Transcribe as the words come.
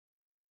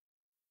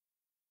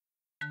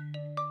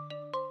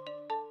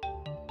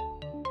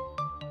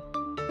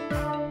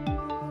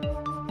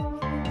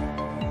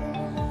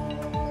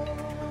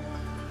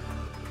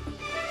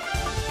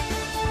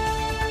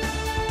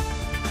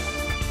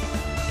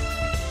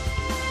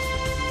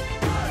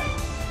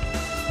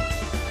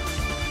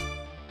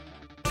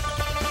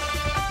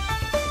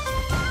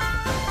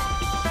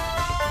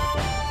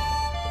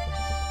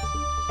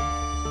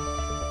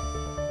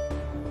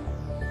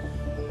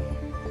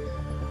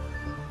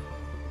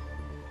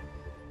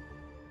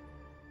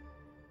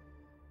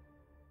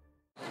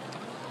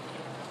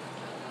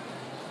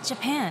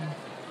Japan,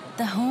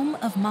 the home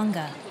of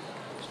manga.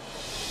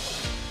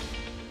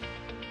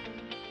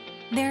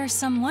 There are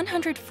some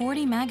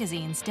 140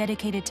 magazines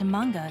dedicated to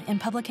manga in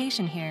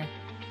publication here,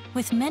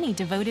 with many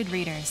devoted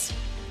readers.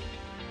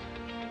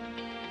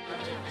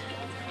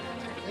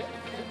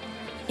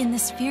 In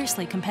this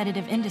fiercely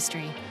competitive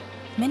industry,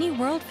 many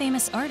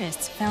world-famous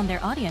artists found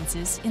their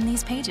audiences in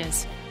these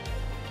pages.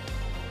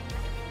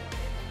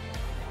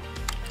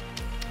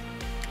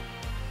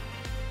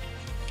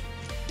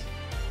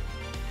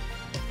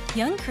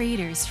 Young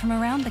creators from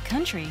around the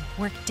country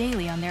work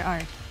daily on their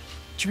art,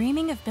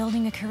 dreaming of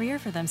building a career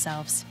for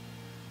themselves.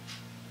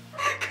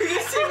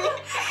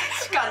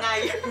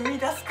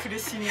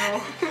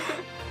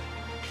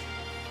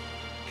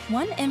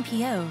 One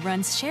NPO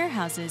runs share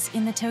houses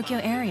in the Tokyo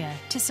area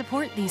to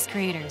support these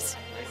creators.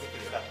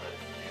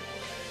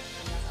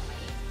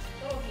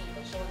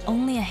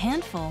 Only a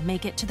handful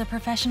make it to the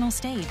professional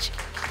stage.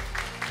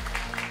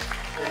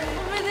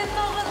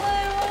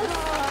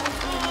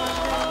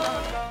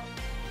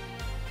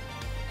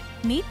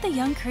 Meet the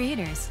young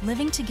creators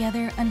living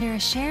together under a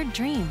shared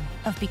dream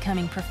of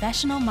becoming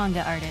professional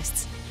manga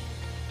artists.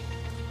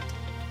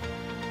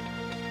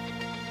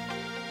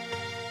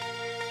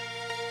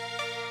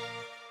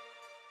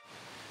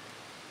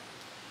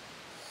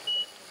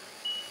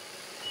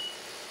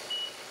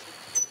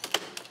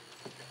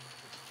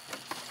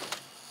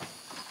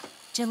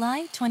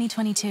 July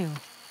 2022.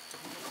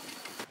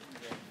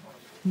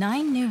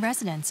 9 new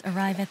residents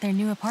arrive at their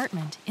new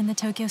apartment in the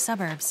Tokyo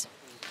suburbs.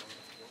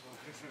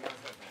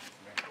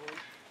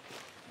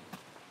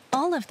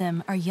 All of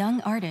them are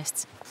young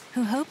artists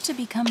who hope to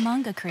become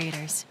manga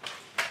creators.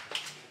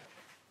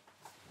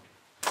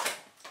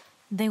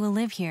 They will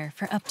live here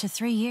for up to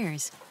 3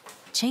 years,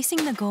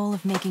 chasing the goal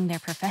of making their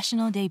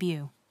professional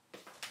debut.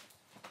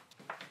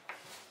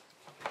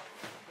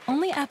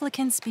 Only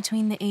applicants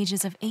between the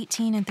ages of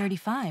 18 and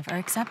 35 are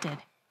accepted.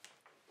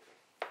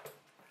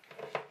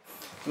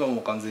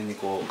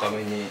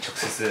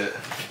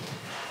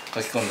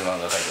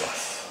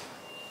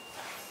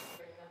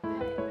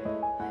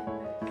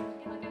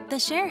 The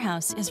share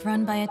house is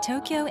run by a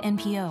Tokyo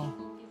NPO.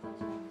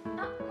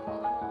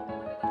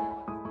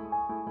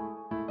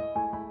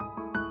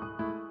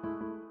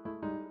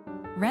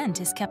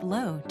 Rent is kept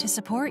low to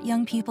support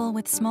young people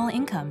with small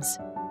incomes.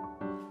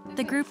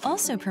 The group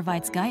also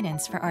provides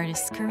guidance for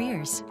artists'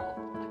 careers.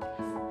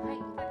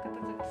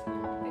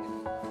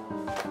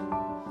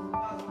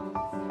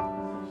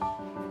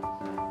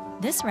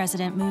 This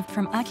resident moved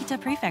from Akita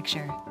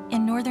Prefecture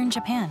in northern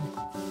Japan.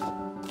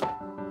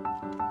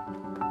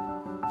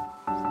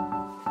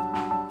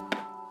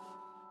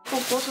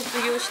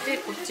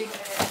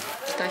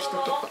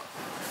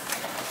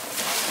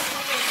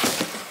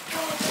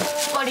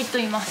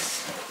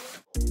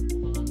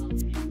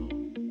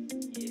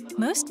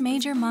 Most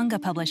major manga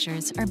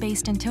publishers are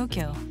based in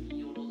Tokyo.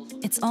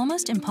 It's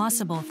almost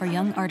impossible for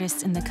young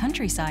artists in the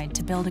countryside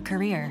to build a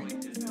career.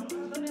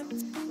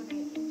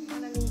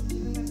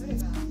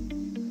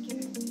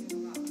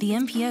 The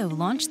NPO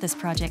launched this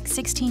project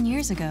 16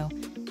 years ago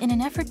in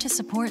an effort to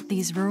support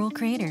these rural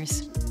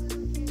creators.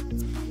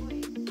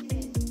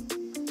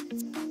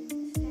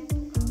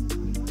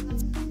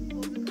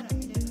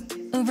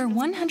 Over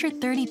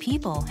 130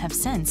 people have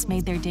since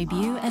made their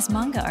debut as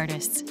manga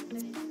artists.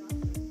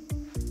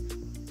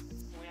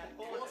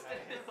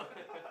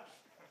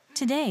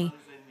 Today,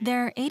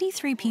 there are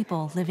 83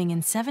 people living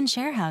in 7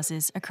 share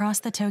houses across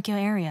the Tokyo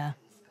area.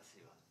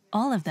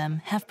 All of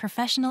them have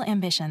professional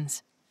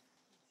ambitions.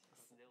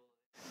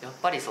 やっ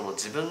ぱりその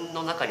自分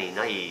の中に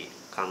ない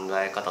考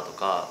え方と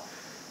か、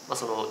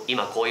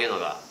今こういうの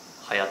が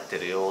流行って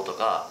るよと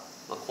か、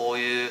こう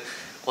いう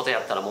ことや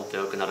ったらもっと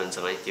良くなるんじ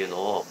ゃないっていうの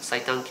を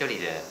最短距離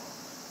で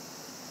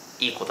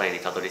いい答えに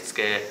たどり着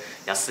け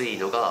やすい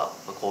のが、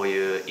こう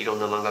いういろん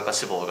な漫画家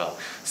志望が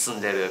住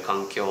んでる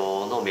環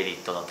境のメリッ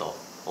トだと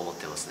思っ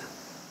てますね。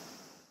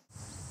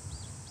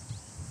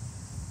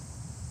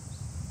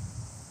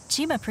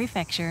Chiba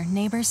Prefecture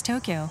neighbors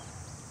Tokyo.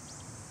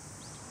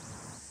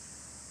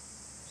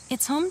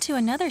 It's home to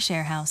another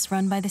share house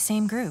run by the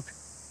same group.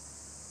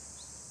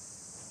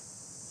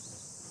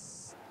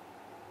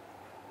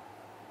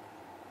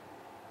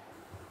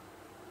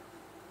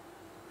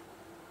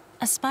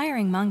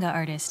 Aspiring manga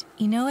artist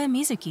Inoue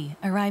Mizuki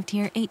arrived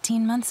here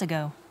 18 months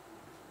ago.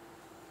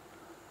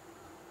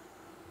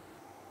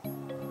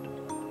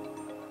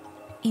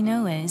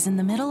 Inoue is in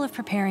the middle of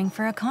preparing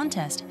for a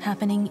contest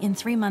happening in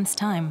 3 months'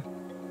 time.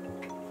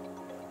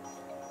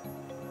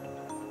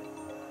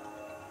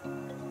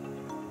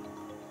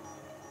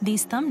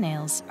 These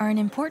thumbnails are an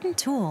important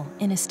tool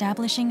in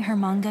establishing her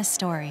manga's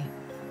story.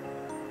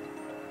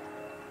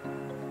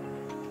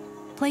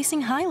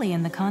 Placing highly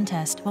in the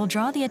contest will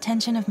draw the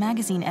attention of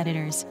magazine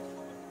editors,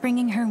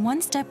 bringing her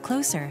one step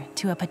closer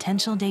to a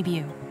potential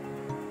debut.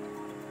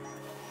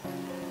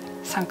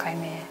 3回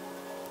目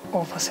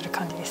応募する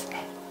感じです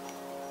ね。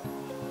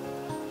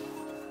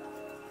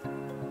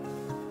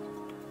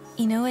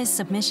Inoue's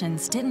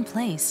submissions didn't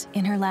place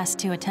in her last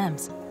 2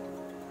 attempts.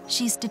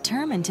 She's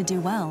determined to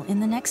do well in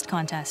the next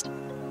contest.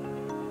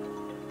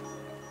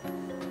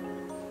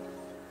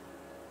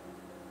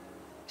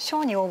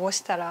 賞に応募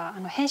したら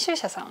編集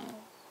者さん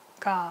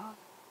が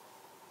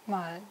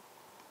まあ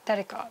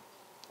誰か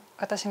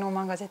私の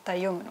漫画絶対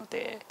読むの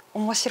で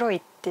面白い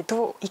って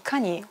いか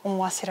に思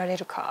わせられ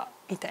るか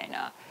みたい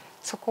な、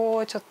そこ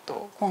をちょっ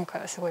と今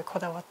回はすごいこ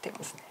だわって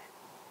ますね。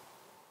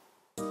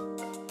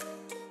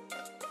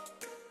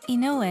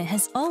Inoue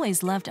has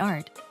always loved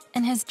art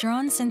and has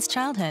drawn since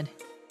childhood.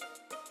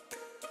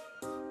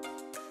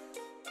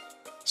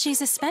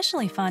 She's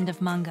especially fond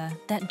of manga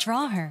that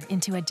draw her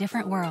into a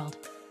different world.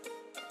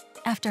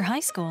 After high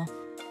school,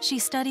 she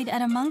studied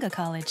at a manga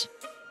college.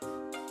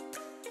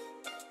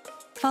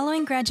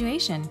 Following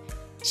graduation,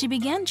 she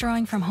began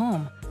drawing from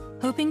home,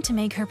 hoping to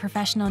make her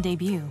professional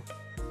debut.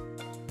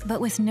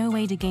 But with no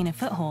way to gain a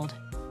foothold,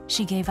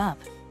 she gave up.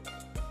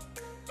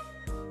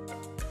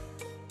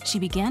 She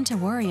began to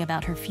worry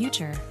about her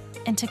future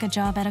and took a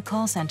job at a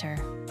call center.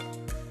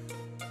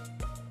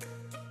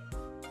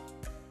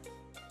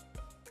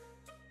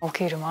 お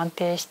給料も安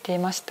定して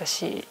ました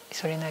し、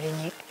それなり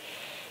に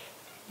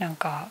なん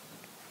か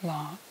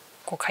まあ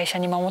こう会社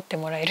に守って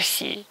もらえる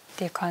しっ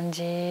ていう感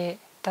じ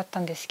だった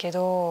んですけ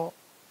ど、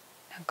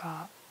なん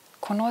か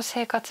この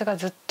生活が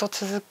ずっと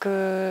続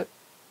く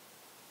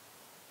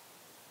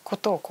こ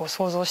とをこう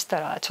想像した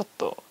らちょっ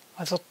と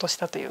ゾッとし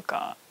たという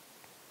か、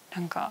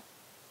なんか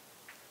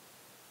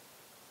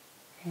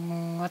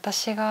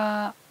私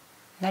が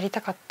なり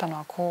たかったの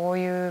はこう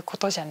いうこ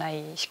とじゃな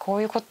いし、こ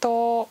ういうこ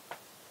とを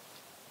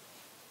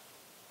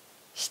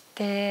し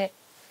て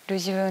る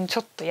自分ち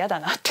ょっと嫌だ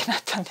なってな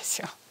ったんで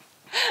すよ。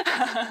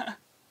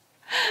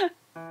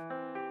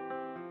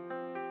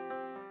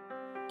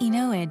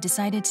Inoue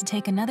decided to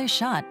take another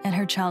shot at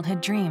her childhood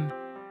dream.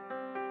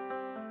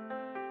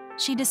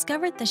 She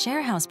discovered the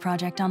Share House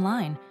project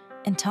online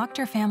and talked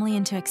her family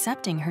into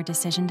accepting her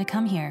decision to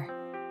come here.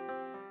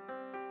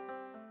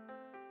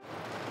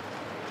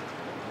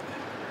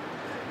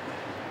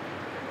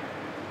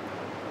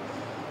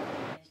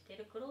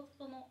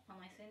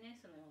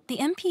 The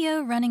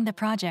MPO running the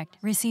project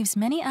receives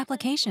many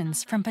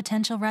applications from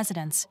potential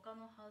residents.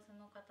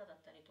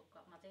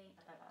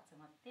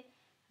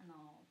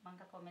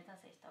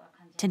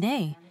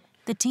 Today,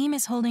 the team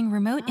is holding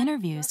remote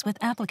interviews with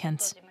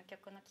applicants.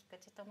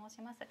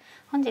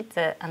 本日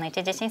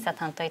一次審査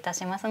担当いた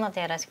しますの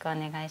でよろしくお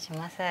願いし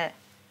ます。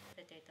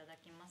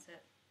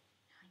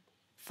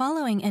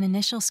 Following an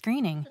initial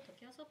screening,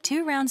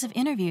 2 rounds of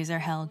interviews are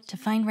held to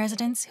find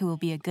residents who will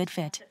be a good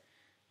fit.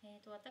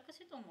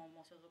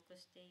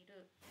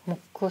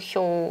 目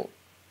標を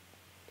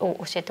教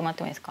えてもらっ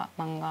てもいいですか？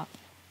漫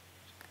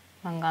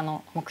画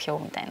の目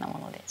標みたいなも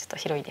のでちょっと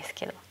広いです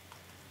けど。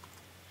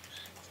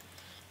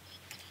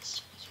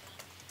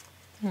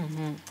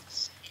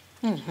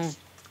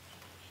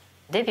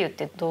デビューっ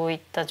てどういっ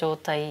た状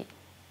態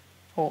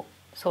を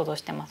想像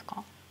してます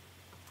か？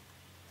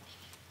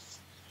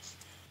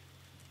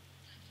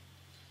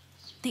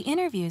 The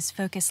interviews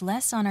focus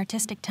less on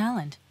artistic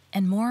talent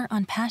and more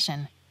on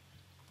passion.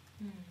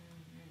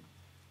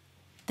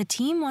 The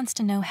team wants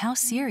to know how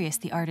serious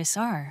the artists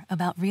are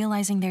about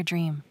realizing their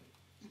dream.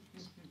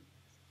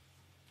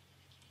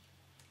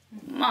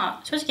 ま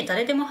あ正直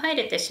誰でも入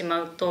れてし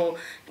まうと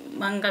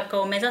漫画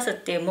家を目指すっ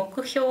ていう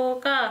目標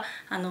が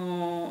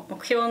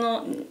目標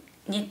の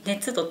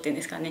熱度っていうん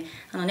ですかね、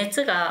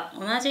熱が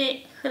同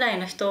じくらい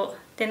の人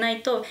でな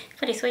いとやっ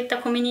ぱりそういった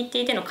コミュニ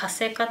ティでの活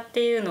性化っ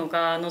ていうの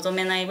が望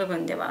めない部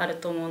分ではある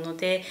と思うの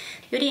で、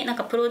よりなん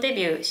かプロデ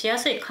ビューしや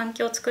すい環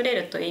境を作れ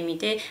るという意味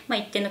で、まあ、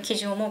一定の基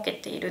準を設け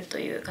ていると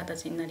いう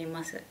形になり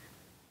ます。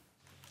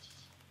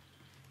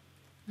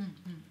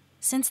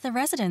Since the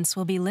residents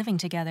will be living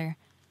together,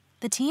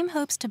 the team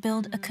hopes to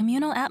build a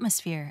communal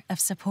atmosphere of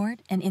support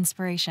and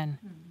inspiration.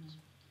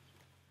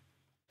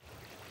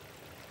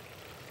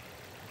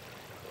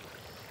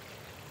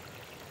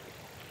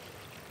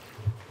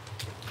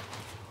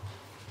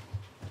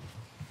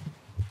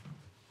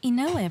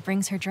 Inoue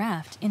brings her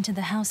draft into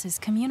the house's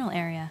communal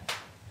area.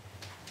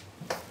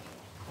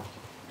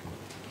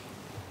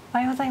 お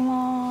はようござい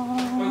ま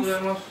す。おはようござ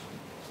います。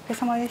お疲れ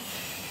様で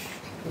す。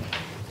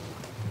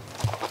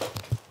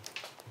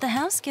The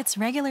house gets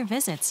regular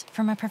visits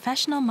from a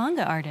professional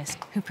manga artist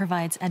who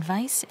provides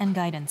advice and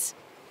guidance.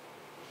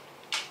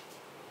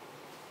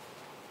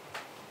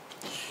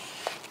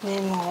 ネ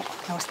ームを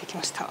直してき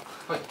ました。は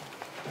い。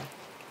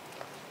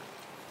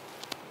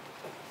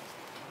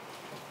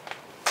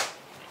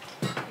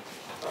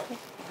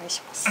お願い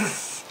しま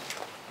す。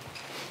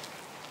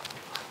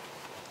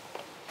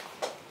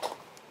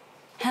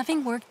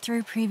Having worked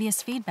through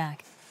previous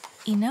feedback,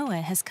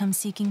 Inoue has come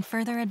seeking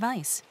further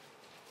advice.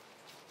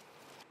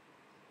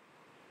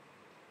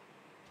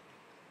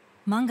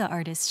 Manga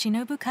artist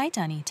Shinobu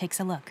Kaitani takes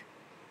a look.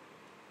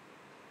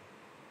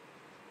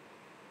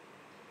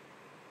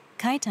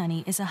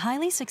 Kaitani is a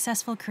highly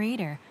successful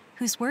creator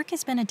whose work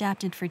has been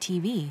adapted for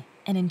TV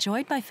and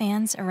enjoyed by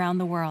fans around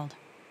the world.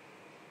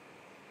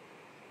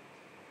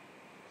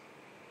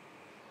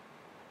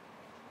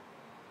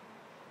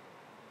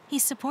 He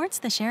supports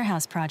the Share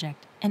House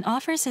project and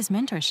offers his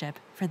mentorship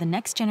for the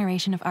next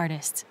generation of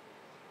artists.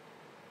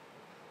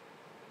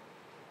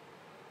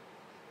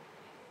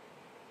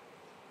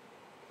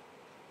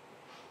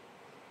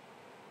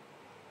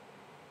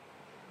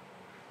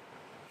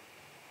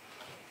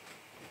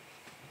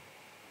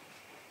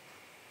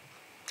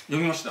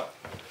 読みました。あ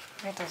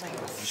りがとうござい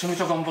ます。めちゃめ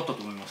ちゃ頑張った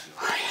と思いますよ。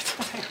ありがとう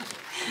ございます。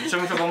めちゃ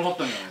めちゃ頑張っ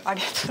たんじゃないですか。あ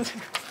りがとうござい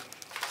ます。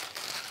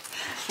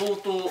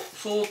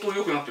相当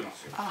良くなってま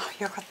すよ。あ、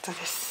よかったで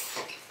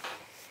す。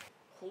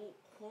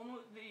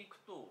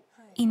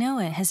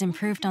Inoue has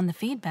improved on the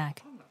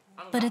feedback,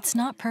 but it's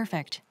not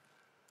perfect.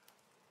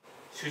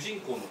 主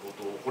人公のこ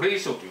とをホレイ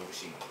ショウと呼ぶ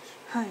シーンがあるんですよ。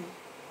はい。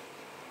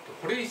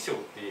ホレイショウ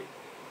って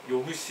呼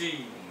ぶシ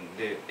ーン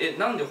で、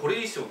なんでホ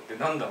レイショウって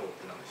なんだろうっ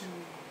てなるんですよ。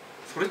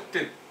それっ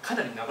てか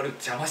なり流れを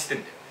邪魔して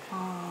んだよね。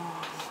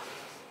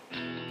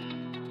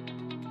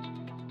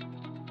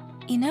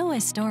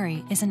Inoue's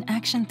story is an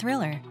action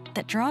thriller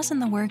that draws on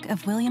the work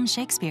of William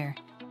Shakespeare.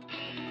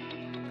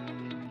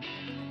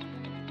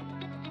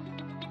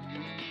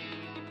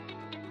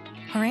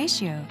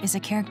 Horatio is a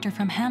character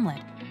from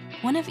Hamlet,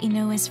 one of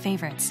Inoue's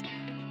favorites.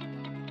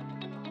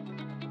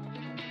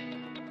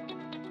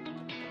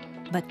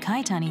 But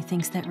Kaitani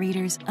thinks that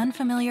readers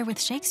unfamiliar with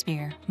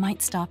Shakespeare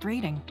might stop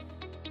reading.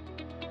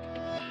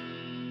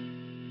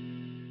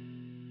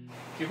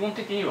 基本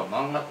的には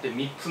漫画って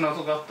3つ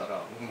謎があったら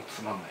もう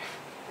つまんない。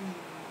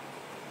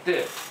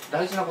で、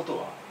大事なこと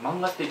は漫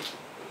画って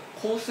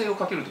構成を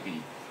かけるとき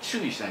に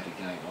注意しないとい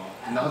けない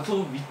のは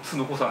謎を3つ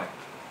残さない。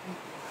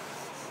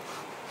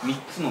3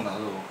つの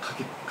謎をか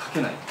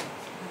けない。ど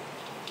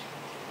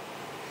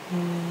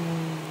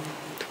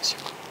うしよ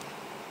うか。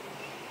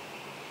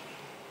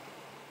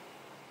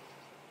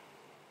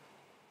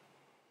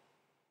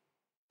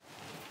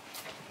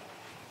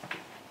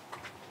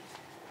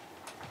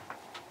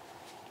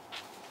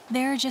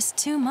There are just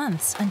 2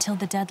 months until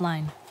the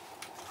deadline.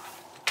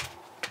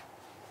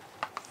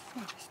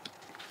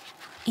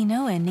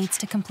 Inoue needs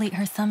to complete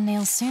her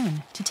thumbnails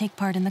soon to take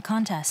part in the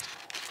contest.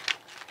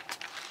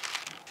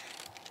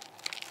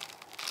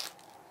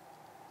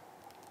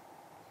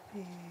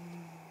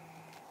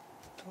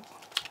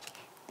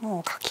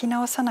 もう書き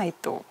直さない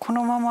とこ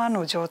のまま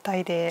の状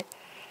態で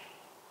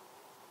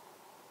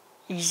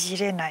いじ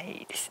れな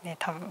いですね。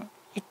多分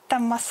一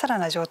旦まっさら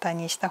な状態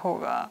にした方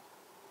が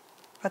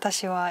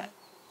私は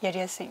やり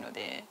やすいの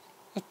で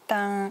一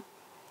旦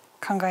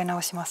考え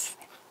直します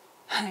ね。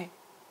はい。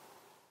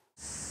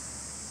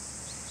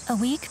A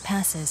week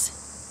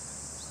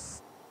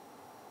passes.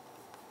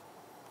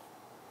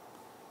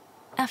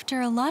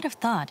 After a lot of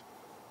thought,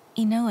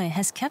 Inoue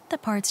has kept the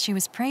parts she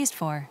was praised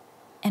for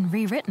and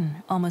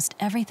rewritten almost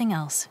everything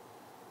else.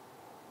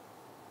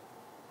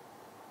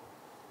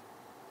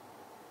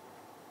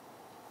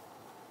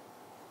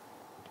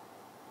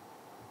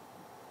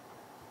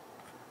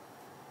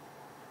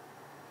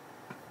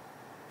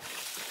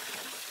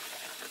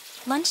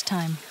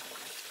 Lunchtime.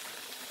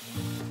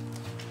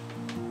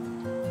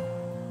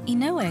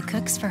 Inoue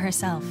cooks for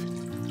herself.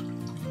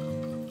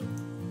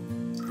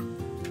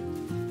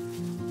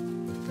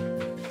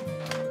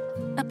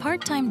 A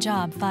part-time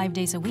job 5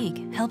 days a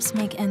week helps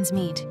make ends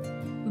meet,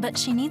 but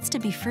she needs to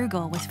be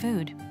frugal with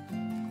food.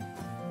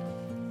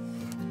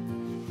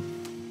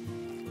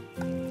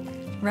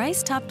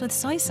 Rice topped with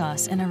soy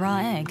sauce and a raw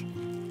egg,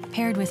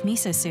 paired with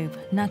miso soup,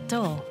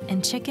 natto,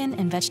 and chicken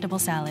and vegetable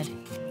salad.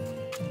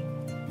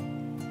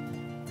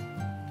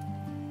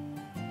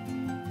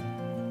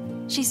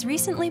 She's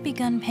recently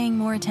begun paying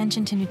more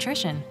attention to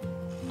nutrition,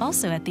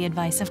 also at the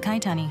advice of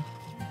Kaitani.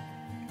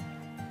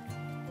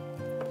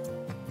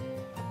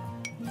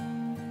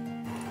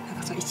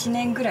 1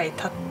年ぐらい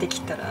経って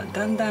きたら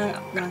だんだん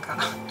なんか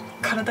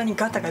体に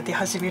ガタが出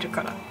始める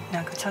から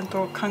なんかちゃん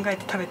と考え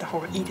て食べた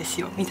方がいいで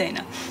すよみたい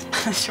な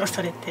話を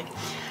されて、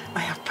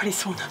あ、やっぱり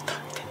そうなんだ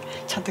みたいな、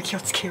ちゃんと気を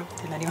つけよう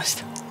ってなりまし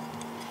た。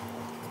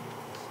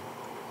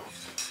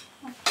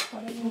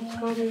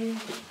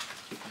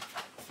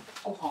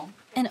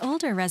An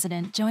older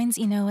resident joins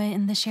Inoue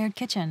in the shared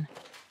kitchen.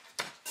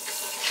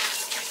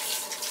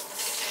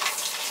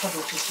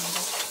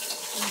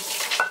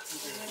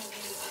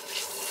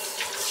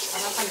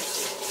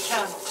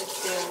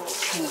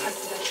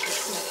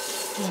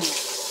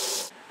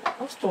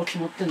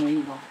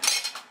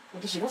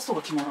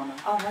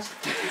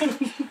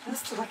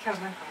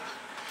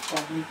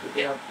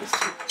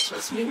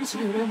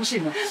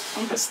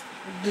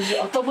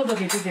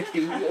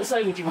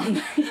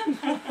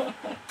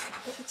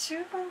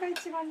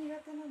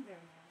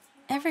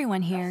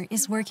 Everyone here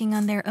is working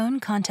on their own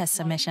contest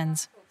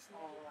submissions.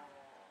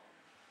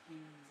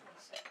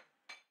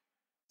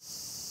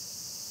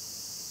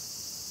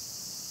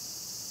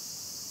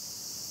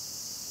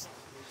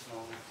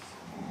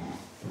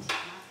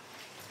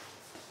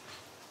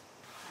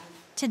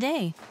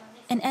 Today,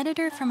 an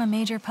editor from a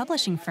major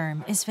publishing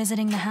firm is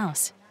visiting the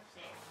house.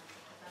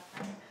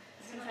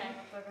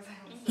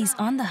 He's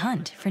on the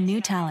hunt for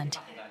new talent.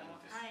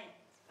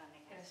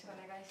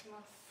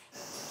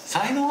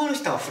 才能ある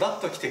人はフラ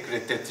ッと来てくれ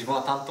て自分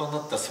は担当にな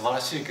ったら素晴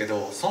らしいけ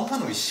ど、そんな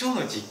の一生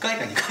のうち1回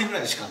か2回ぐ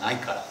らいしかない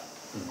から、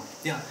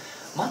いや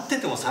待って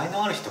ても才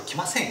能ある人来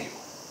ませんよ。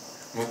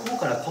向こう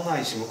から来な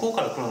いし向こう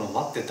から来るのを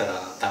待ってたら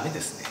ダメ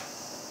ですね。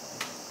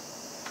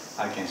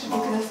拝見しま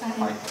す。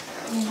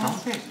何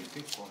ペー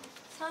ジ？結構。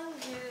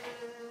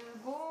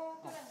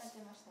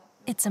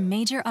It It's a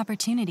major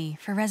opportunity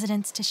for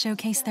residents to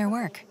showcase their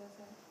work.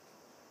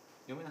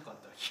 読めなかっ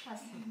たら聞きま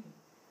す。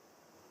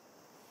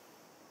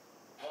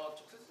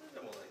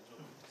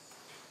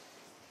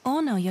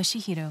Ono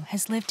Yoshihiro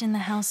has lived in the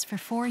house for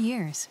 4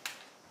 years.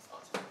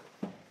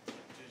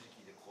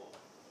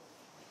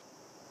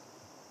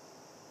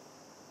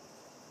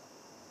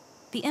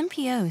 The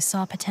MPO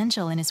saw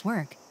potential in his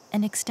work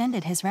and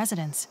extended his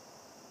residence.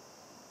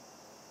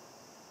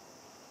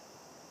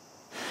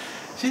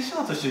 師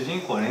匠と主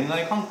人公は恋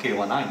愛関係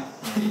はないの？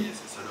いいで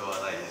す。それは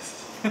ないで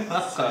す。そういうの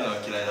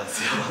は嫌いなんで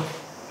すよ。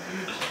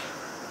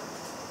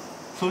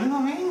それが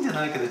メインじゃ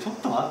ないけどちょっ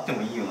とあって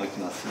もいいような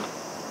気がする。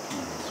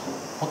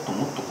もっと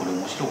もっとこれ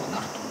面白くな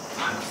ると思い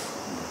ます。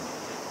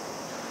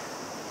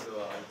こ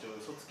れは一応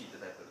嘘つきって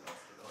タイトルなんで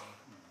すけど。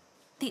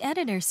The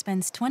editor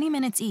spends 20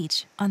 minutes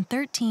each on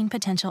 13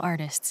 potential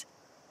artists.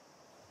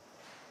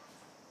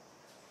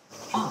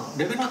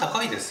 レベルは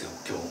高いですよ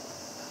今日。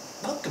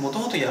だってもと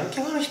もとやる気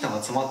がある人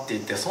が集まってい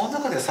て、その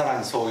中でさら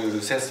にそうい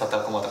う切磋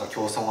琢磨とか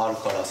競争がある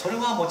から、それ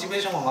はモチベー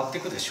ションが上がって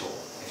いくでしょう。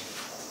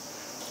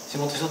仕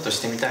事ちょっとし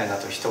てみたいな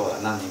という人は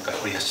何人か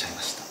いらっしゃい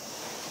ました。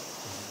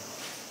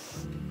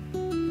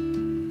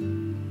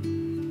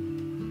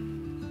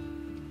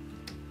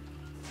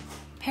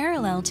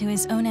Parallel to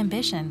his own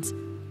ambitions,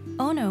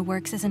 Ono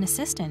works as an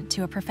assistant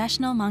to a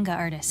professional manga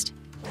artist.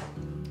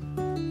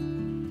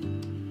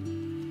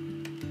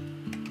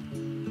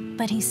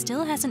 But he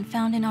still hasn't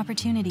found an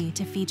opportunity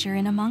to feature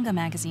in a manga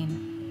magazine.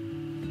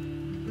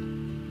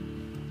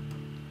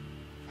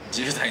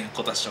 10代の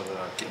子たちとか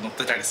が乗っ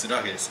てたりする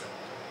わけですよ。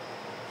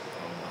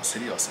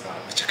焦りはそれは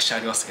めちゃくちゃあ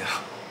りますけど。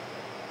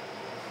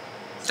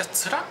じゃ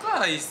辛く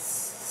はないっ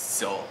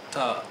すよ。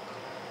た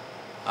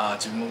だ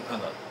自分も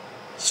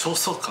焦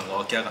燥感が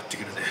湧き上がって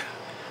くるんで、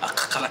書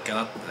かなきゃ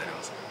なってなり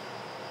ます。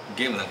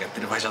ゲームなんかやっ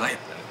てる場合じゃないっ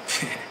てなるっ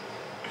て。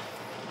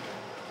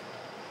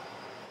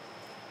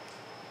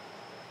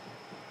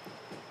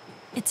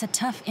It's a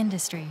tough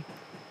industry,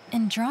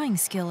 and drawing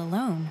skill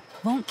alone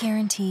won't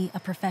guarantee a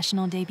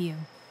professional debut.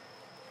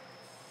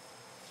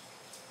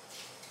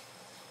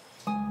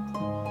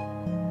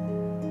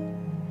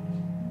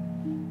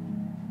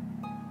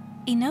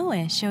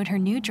 Inoue showed her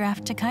new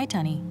draft to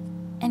Kaitani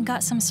and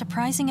got some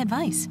surprising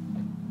advice.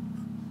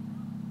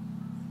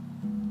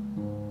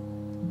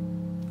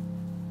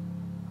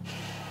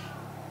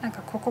 なん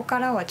かここか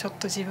らはちょっ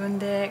と自分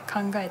で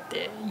考え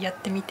てやっ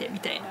てみてみ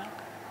たいな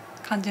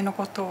感じの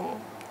ことを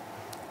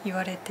言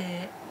われ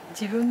て、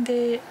自分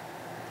で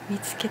見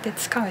つけて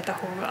つかめた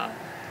方が、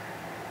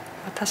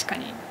確か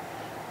に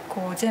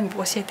こう全部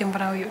教えても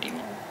らうよりも、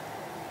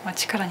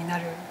力にな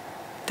る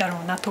だ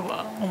ろうなと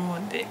は思う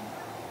んで。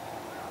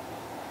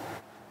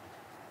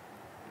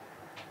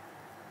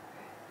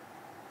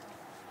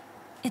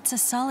It's a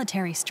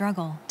solitary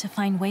struggle to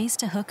find ways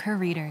to hook her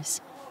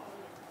readers.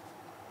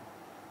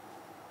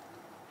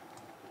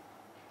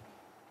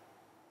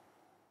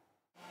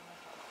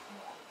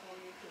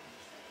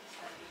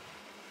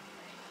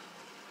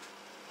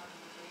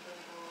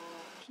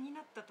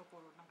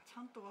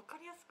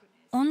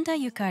 Onda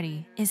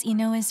Yukari is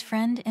Inoue's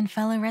friend and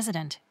fellow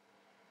resident.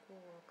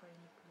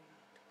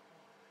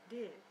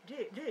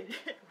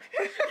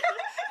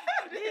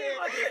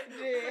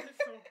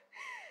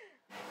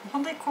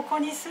 本当にここ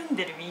に住ん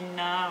でるみん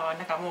なは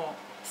なんかもう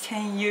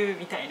戦友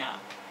みたいな、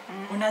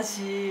同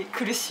じ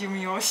苦し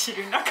みを知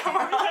る仲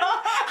間みたい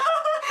な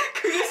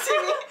苦し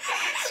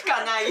みし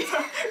かない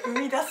生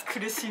み出す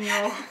苦しみを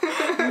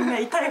みんな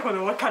痛いほ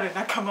ど分かる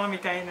仲間み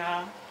たい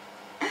な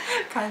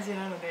感じ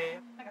なので、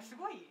なんかす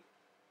ごい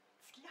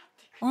付き合っ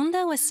てくる。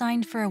 Onda was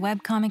signed for a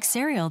webcomic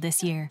serial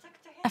this year,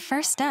 a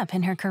first step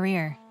in her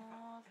career.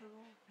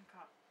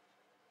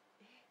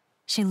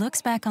 She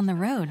looks back on the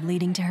road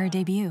leading to her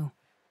debut.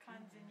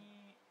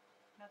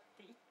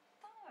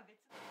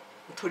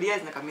 とりあえ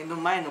ずなんか目の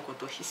前のこ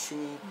とを必死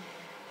に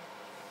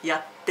や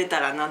ってた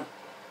らなん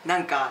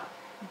か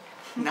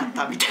なっ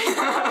たみたい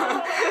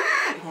な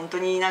本当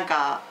になん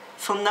か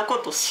そんなこ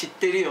と知っ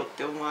てるよっ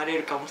て思われ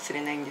るかもし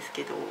れないんです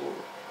けど、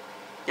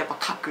やっぱ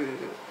書く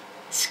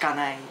しか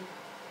ないって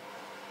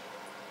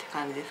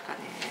感じですかね。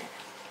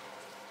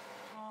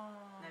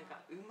なんか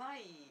うま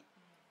い。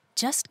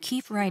 Just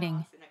keep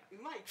writing.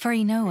 For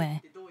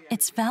Inoue,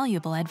 it's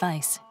valuable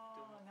advice.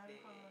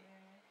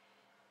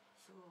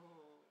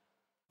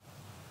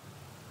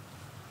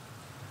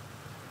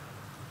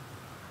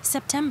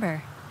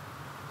 September.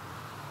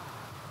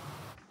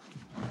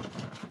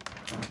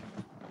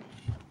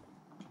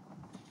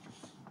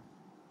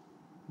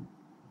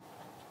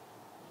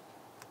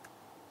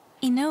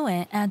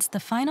 Inoue adds the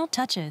final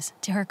touches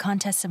to her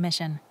contest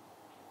submission.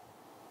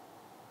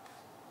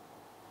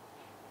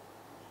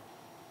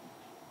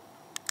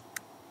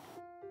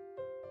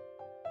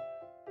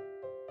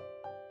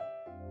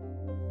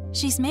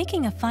 She's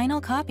making a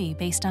final copy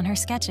based on her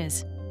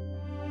sketches.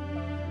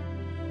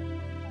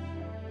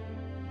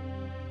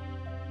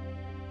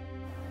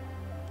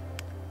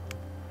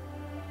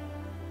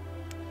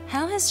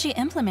 How has she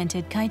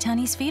implemented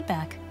Kaitani's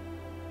feedback?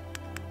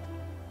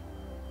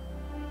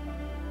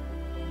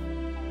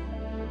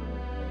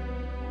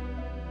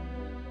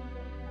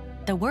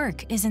 The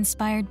work is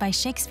inspired by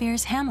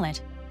Shakespeare's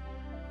Hamlet.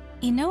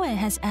 Inoue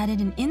has added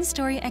an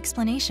in-story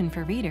explanation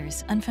for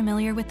readers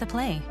unfamiliar with the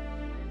play.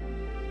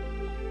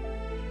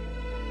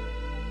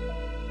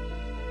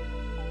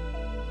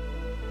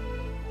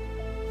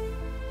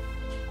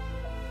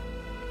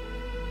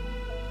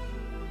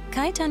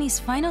 Kaitani's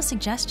final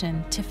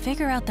suggestion to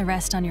figure out the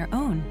rest on your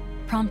own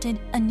prompted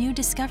a new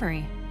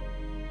discovery.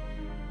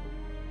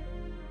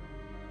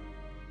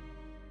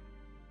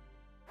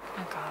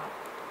 なんか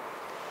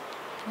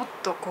もっ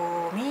と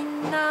こうみ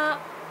んな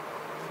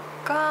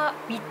が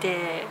見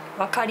て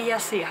分かりや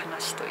すい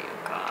話という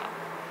か、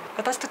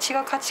私と違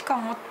う価値観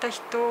を持った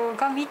人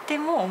が見て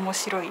も面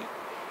白いっ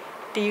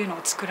ていうのを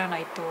作らな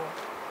いと、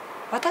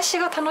私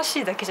が楽し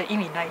いだけじゃ意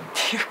味ないっ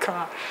ていう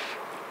か、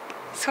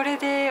それ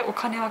でお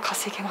金は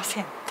稼げま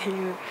せんって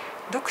いう、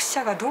読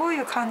者がどう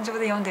いう感情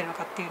で読んでるの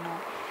かっていう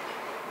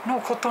の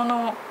を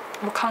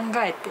考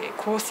えて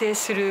構成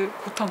する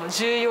ことの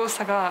重要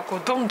さがこ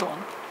うどんどん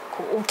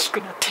こう大き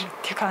くなってるっ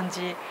ていう感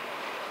じ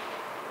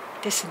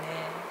ですね。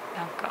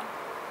なんか、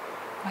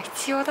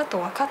必要だと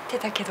分かって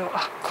たけど、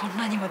こん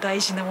なにも大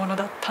事なもの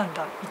だったん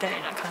だみたい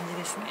な感じ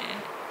ですね。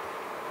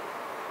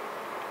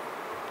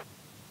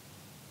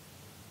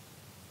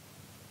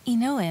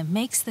Inoue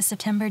makes the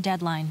September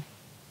deadline.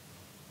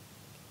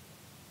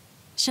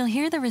 She'll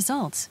hear the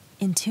results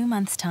in 2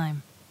 months'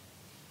 time.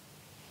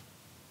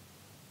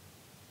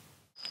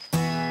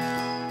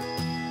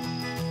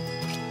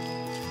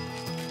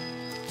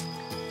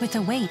 With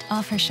a weight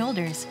off her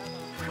shoulders,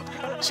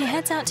 she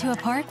heads out to a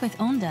park with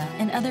Onda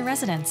and other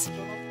residents.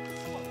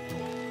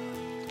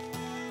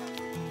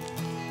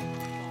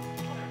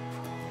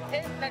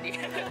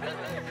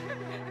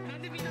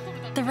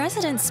 The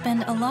residents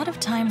spend a lot of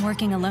time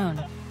working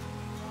alone.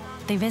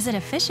 They visit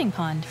a fishing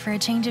pond for a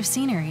change of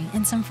scenery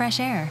and some fresh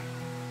air.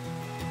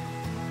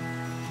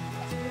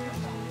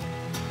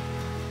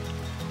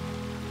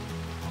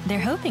 They're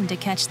hoping to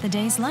catch the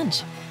day's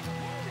lunch.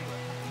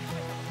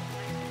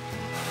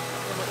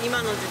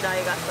 今の時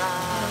代がさ、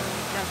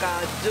なん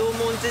か縄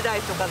文時代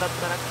とかだっ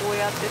たらこう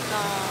やって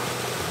さ、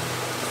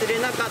釣れ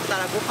なかった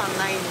らご飯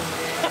ないんで。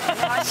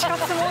死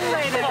活問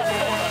題だよね。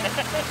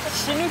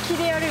死ぬ気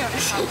でやるよね。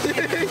そり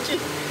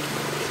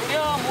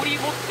ゃ森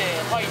掘っ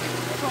て入る。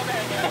そうだ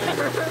よね。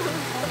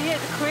とりあえ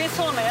ず食え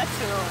そうなやつ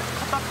を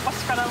片っ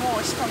端からも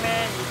う仕留めに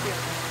行くよ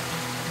ね。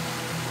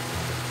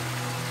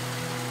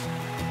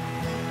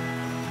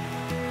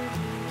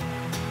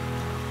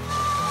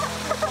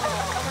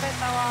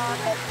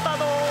取った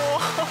どい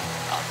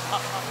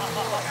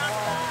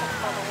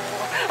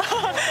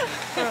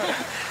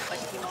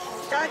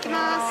ただきま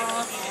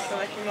す。いた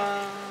だきま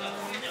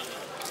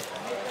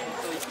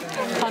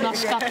す。楽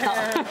しかった。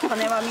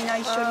金はみんな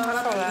一緒に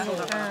払っていいん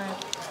だから。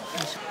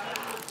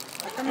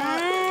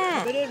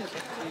食べれるんですよ。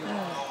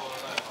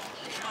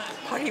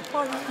パリ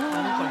パリ。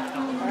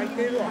開い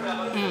てるわ。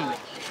おいしい。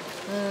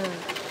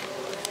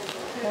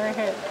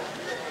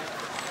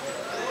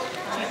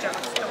ちいちゃんが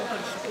吸ったことに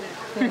して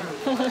くれる。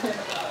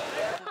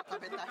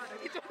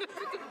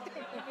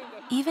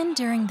Even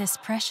during this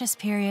precious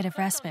period of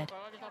respite,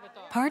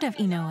 part of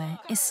Inoue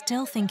is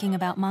still thinking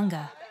about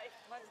manga.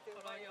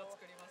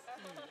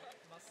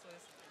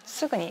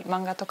 すぐに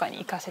漫画とかに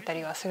行かせた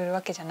りはする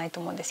わけじゃないと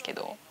思うんですけ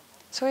ど、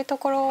そういうと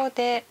ころ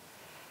で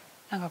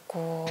なんか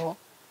こ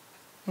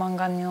う漫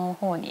画の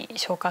方に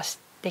昇華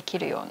でき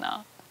るよう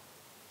な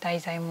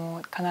題材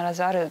も必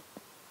ずあるっ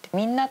て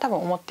みんな多分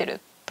思ってる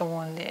と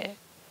思うんで、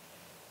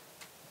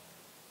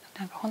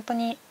なんか本当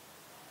に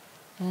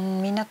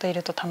みんなとい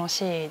ると楽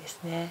しいで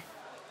すね。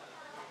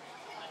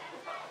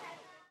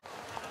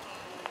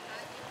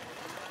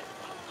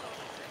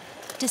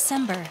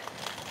December.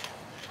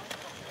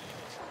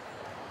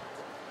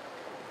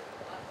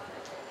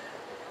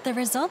 The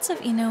results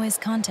of Inoue's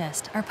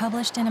contest are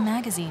published in a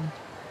magazine.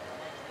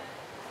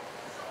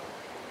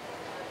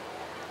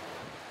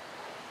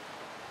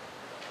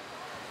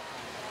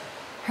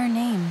 Her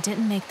name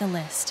didn't make the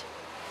list.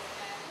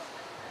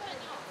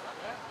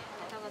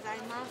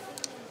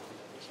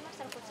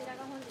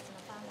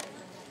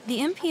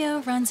 The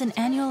MPO runs an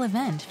annual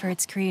event for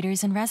its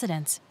creators and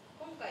residents.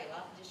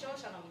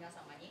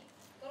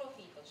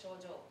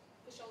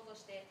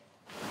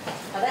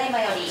 ただいま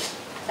より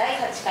第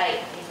8回ネ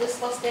ク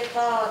ストステップ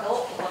アワード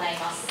を行い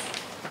ます。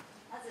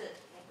まずネ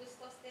クス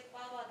トステップ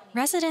アワード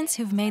に Residents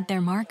who've made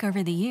their mark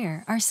over the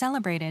year are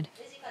celebrated.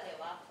 レジカで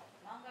は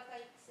漫画家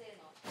育成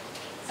の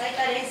最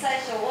多連載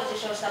賞を受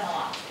賞したの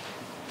は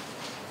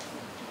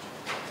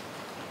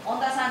恩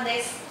田さん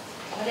です。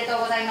おめでと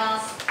うございま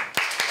す。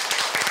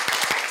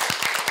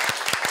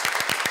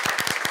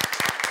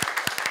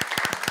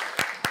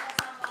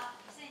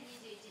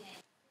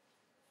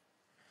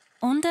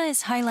 Onda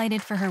is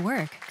highlighted for her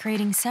work,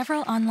 creating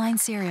several online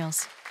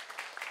serials.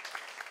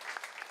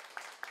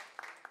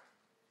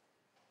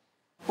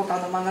 他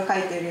の漫画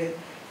描いてる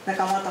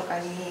仲間とか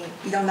に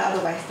いろんなア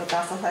ドバイスと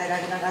か支えら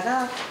れなが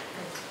ら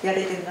や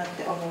れてるなっ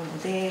て思う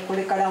ので、こ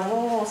れから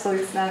もそう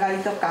いうつながり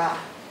とか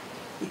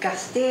生か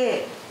し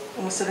て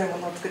面白いも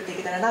のを作ってい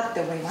けたらなって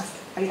思います。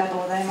ありがとう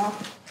ございま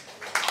す。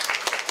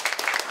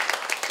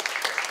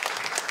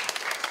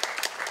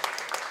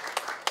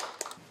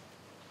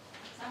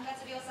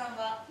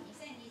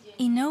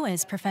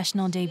Noah's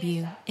professional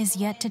debut is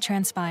yet to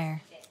transpire.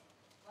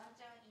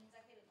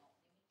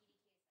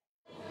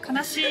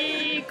 悲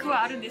しく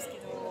はあるんですけ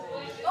ど、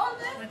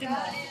でも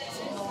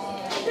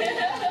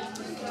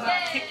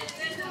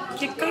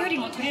結果より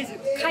もとりあえず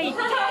書いて、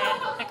な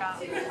んか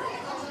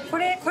こ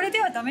れで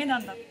はダメな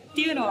んだっ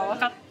ていうのは分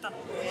かったの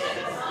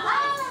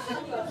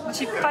で、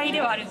失敗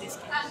ではあるんです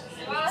けど、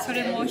そ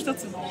れも一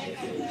つの、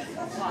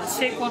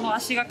成功の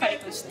足がかり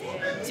として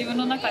自分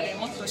の中で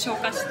もっと消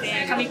化し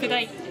て噛み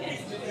砕い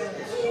て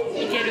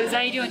いける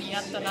材料に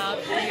なったなっ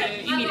て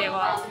いう意味で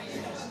は、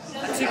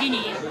次に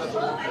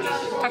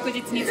確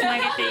実につな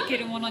げていけ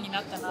るものに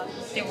なったなっ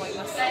て思い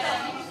ます。おめ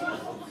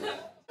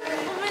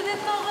でと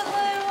うご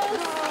ざいます。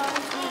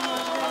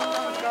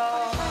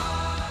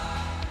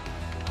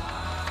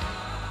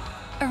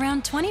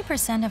Around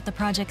 20% of the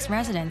project's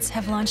residents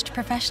have launched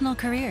professional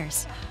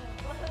careers.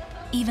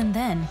 Even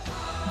then,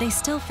 they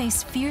still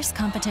face fierce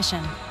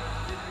competition.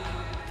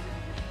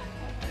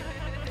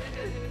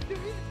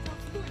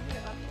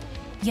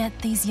 Yet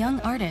these young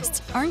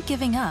artists aren't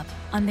giving up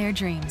on their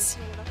dreams.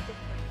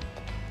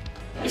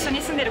 一緒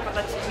に住んでる子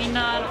たちみん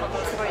なのこ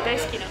とすごい大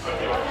好きなの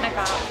で、なん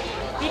か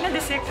みんな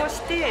で成功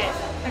して、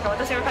なんか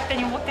私が勝手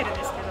に思ってるん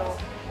ですけど、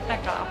なん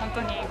か本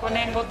当に5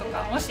年後と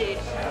か、もし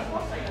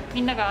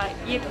みんなが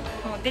家と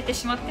出て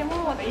しまって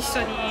も一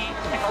緒に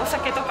なんかお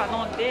酒とか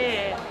飲ん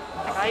で、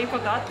なんかああいうこ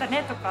とあった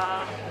ねと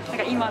か、なん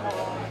か今の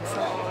そ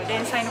の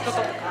連載のこと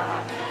とか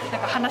な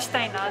んか話し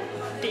たいなっ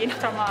ていうの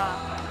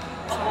が、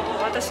そ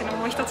の私の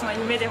もう一つの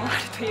夢でもある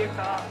という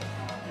か。